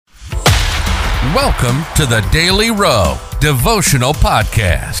Welcome to the Daily Row Devotional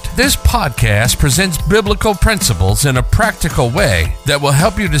Podcast. This podcast presents biblical principles in a practical way that will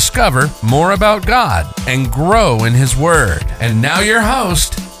help you discover more about God and grow in His Word. And now your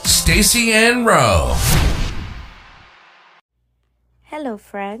host, Stacey Ann Rowe. Hello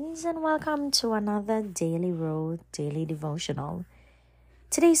friends, and welcome to another Daily Row Daily Devotional.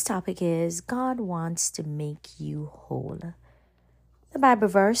 Today's topic is God wants to make you whole. The Bible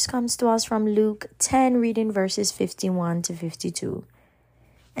verse comes to us from Luke 10, reading verses 51 to 52.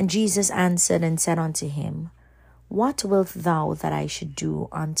 And Jesus answered and said unto him, What wilt thou that I should do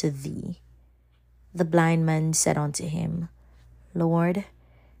unto thee? The blind man said unto him, Lord,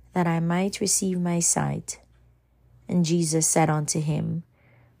 that I might receive my sight. And Jesus said unto him,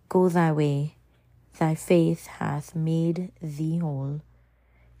 Go thy way, thy faith hath made thee whole.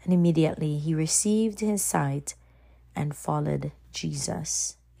 And immediately he received his sight and followed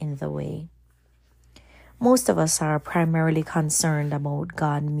Jesus in the way. Most of us are primarily concerned about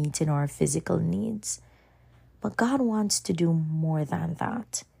God meeting our physical needs, but God wants to do more than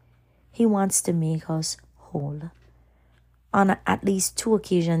that. He wants to make us whole. On at least 2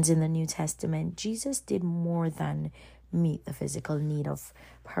 occasions in the New Testament, Jesus did more than meet the physical need of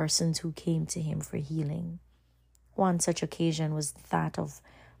persons who came to him for healing. One such occasion was that of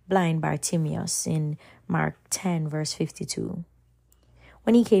blind Bartimaeus in Mark 10, verse 52.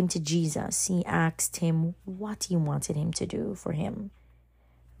 When he came to Jesus, he asked him what he wanted him to do for him.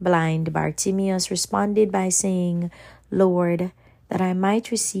 Blind Bartimaeus responded by saying, Lord, that I might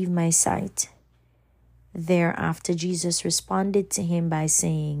receive my sight. Thereafter, Jesus responded to him by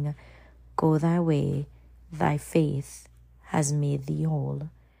saying, Go thy way, thy faith has made thee whole.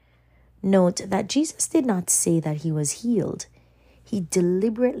 Note that Jesus did not say that he was healed. He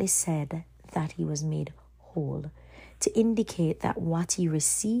deliberately said that he was made whole, to indicate that what he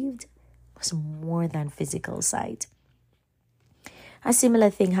received was more than physical sight. A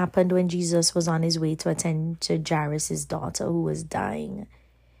similar thing happened when Jesus was on his way to attend to Jairus' daughter who was dying.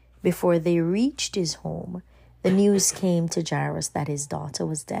 Before they reached his home, the news came to Jairus that his daughter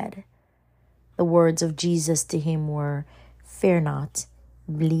was dead. The words of Jesus to him were, Fear not,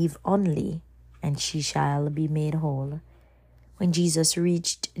 believe only, and she shall be made whole. When Jesus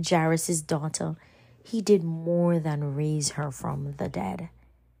reached Jairus' daughter, he did more than raise her from the dead.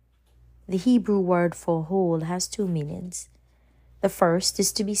 The Hebrew word for whole has 2 meanings. The first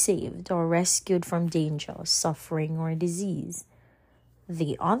is to be saved or rescued from danger, suffering, or disease.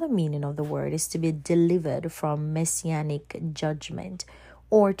 The other meaning of the word is to be delivered from messianic judgment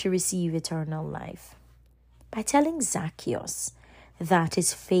or to receive eternal life. By telling Zacchaeus that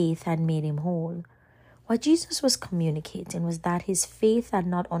his faith had made him whole, what Jesus was communicating was that his faith had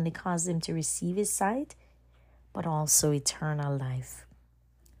not only caused him to receive his sight, but also eternal life.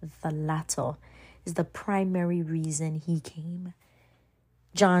 The latter is the primary reason he came.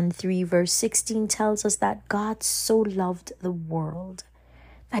 John 3 verse 16 tells us that God so loved the world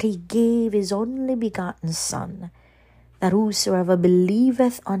that he gave his only begotten Son, that whosoever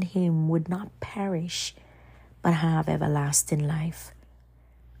believeth on him would not perish, but have everlasting life.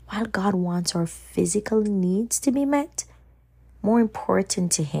 While God wants our physical needs to be met, more important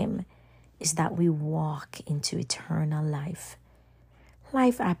to him is that we walk into eternal life.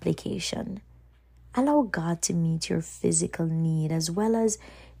 Life application. Allow God to meet your physical need as well as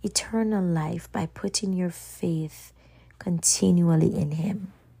eternal life by putting your faith continually in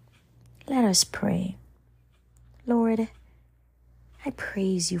him. Let us pray. Lord, I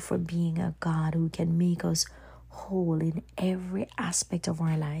praise you for being a God who can make us whole in every aspect of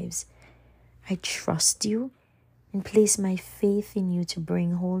our lives. I trust you and place my faith in you to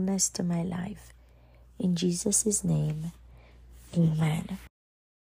bring wholeness to my life. In Jesus' name, amen.